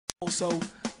Also,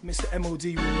 Mr. MOD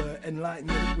will enlighten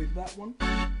you with that one.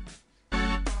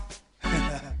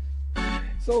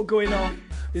 It's all going on.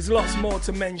 There's lots more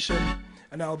to mention,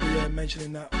 and I'll be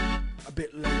mentioning that a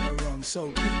bit later on. So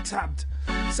keep tabbed.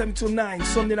 7 till 9,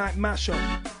 Sunday night mashup.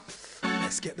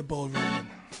 Let's get the ball rolling.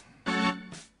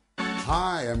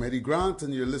 Hi, I'm Eddie Grant,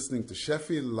 and you're listening to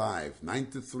Sheffield Live,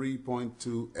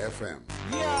 93.2 FM.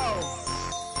 Yo,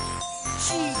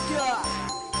 Chica,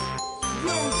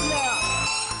 Rosa.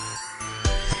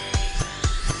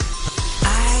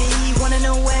 I wanna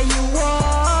know where you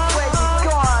are. Where you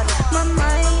gone? My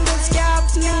mind has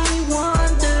got me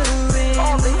wondering.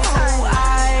 All the time.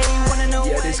 I wanna know.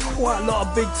 Yeah, there's quite a lot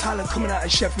of big talent coming out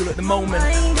of Sheffield at the moment.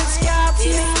 And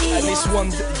this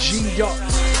one's G-Dott.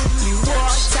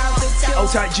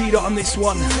 Hold tight, G-Dott on this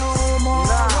one. It's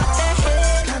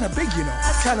kind of big, you know.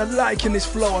 Kind of liking this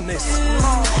flow on this.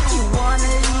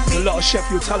 There's a lot of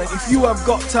Sheffield talent. If you have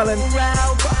got talent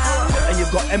and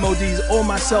you've got MODs or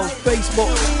myself,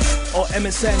 Facebook or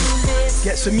MSN,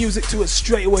 get some music to us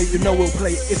straight away. You know we'll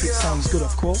play it if it sounds good,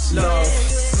 of course. Love.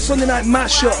 Sunday night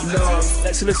mashup. Love.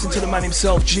 Let's listen to the man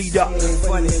himself, G-Dott. Move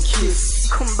on and kiss.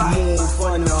 Move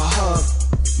on and hug.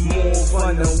 Move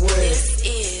on and wait.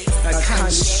 I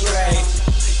can't stray.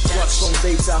 What's wrong,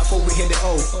 babes? I thought we hit it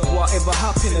all. Whatever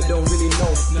happened, I don't really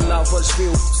know. The love was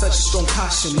real, such a strong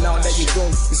passion. Now that you're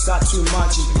gone, it's not too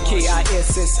much.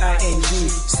 KISSING,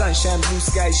 sunshine, blue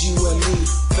skies, you and me.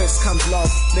 First comes love,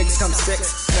 next comes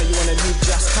sex. Now you wanna leave,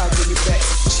 just can't really vex.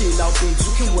 Chill out, babes,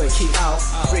 we can work it out.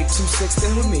 Break 2-6,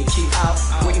 then we make it out.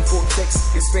 Waiting for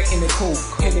text, expecting a call.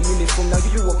 Any minute from now,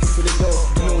 you be walking through the door.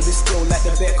 You know this girl like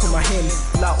the back of my hand.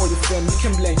 Like all your friends, you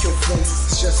can blend your friends.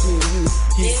 It's just me and you.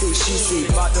 He say, she say,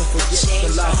 but don't forget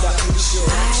the life that we share.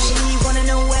 I wanna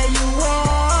know where you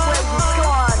are. Where you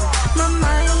gone? My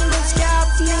mind has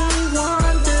got me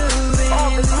wondering.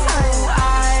 All the time.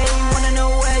 I wanna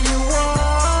know where you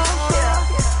are. Yeah.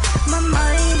 My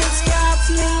mind has got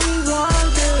me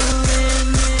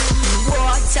wondering. You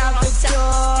walked out the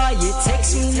door, you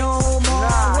text me no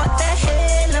more. What the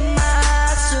hell am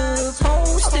I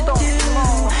supposed to do?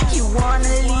 You wanna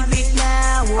leave it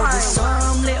now, or there's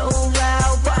some little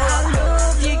row, but I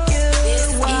love you,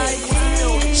 girl. Why did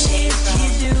you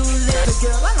do this?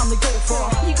 Girl, I'm the go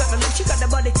for. You got the looks, you got the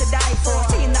body to die for.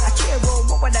 Saying that I care, well,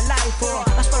 what would I lie for?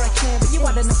 That's for I care, but you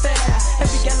want an affair.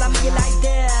 Every girl I meet, you like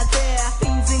there.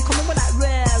 Things ain't coming with that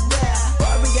rare. But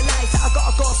I realize that I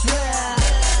gotta go swear.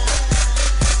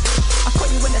 I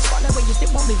caught you in the spotlight where you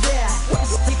didn't want me there. What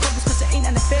is it? You call this cause it ain't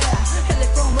an affair. Hell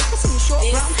it wrong, look, I see your short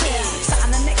brown hair. Sat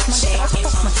on the next Monday, I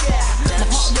was my chair. My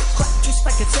heart lit crack, just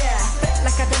like a tear. Felt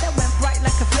like I did, it went bright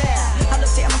like a flare. I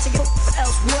looked at him and said, go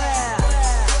elsewhere.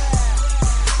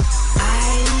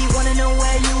 I wanna know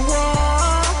where you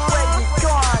are. Where you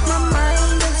gone? My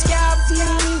mind has got me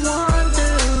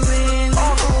wondering.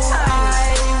 All the time.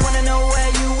 I wanna know where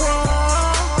you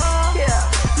are. Yeah.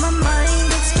 My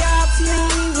mind has got me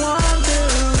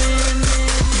wondering.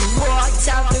 You walked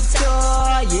out the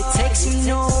door, you text me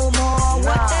no more.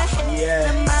 What the hell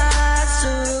am I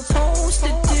supposed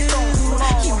to do?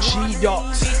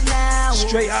 G-Dott,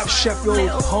 straight out of Sheffield,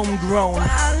 homegrown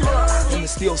in the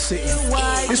Steel City.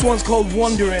 This one's called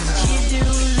Wondering.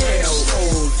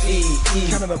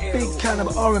 Kind of a big kind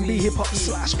of R&B hip-hop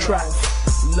slash track.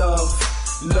 Love,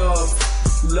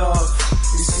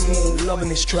 it's smooth. Loving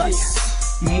this track.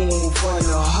 Move on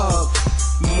a hug,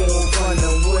 move on a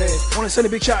way. I want to send a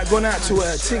big shout going out to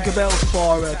Tinkerbell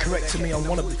for correcting me on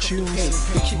one of the tunes,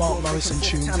 Mark Morrison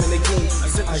tunes.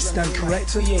 I stand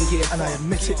corrected and I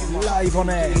admit it live on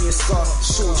air.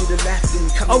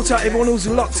 Out to everyone who's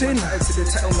locked in.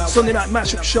 Sunday night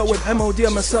mashup show with MOD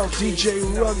and myself, DJ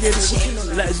Rugged.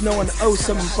 Let us know on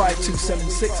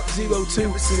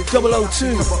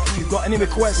 07527602002. If you've got any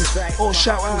requests or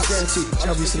shout outs,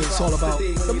 obviously it's all about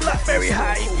the Blackberry hype.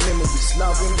 Memories,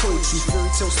 love and poetry, fairy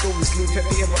tale stories, live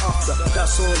happy ever after.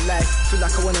 That's all life, feel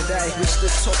like I wanna die. Reach the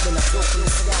top when I feel from the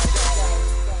sky.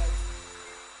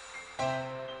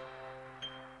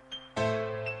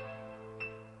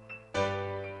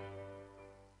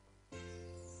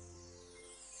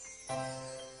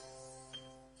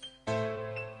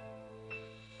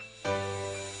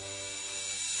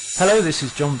 Hello, this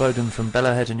is John Bowden from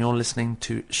Bellahead and you're listening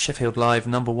to Sheffield Live,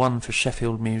 #1 for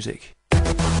Sheffield music.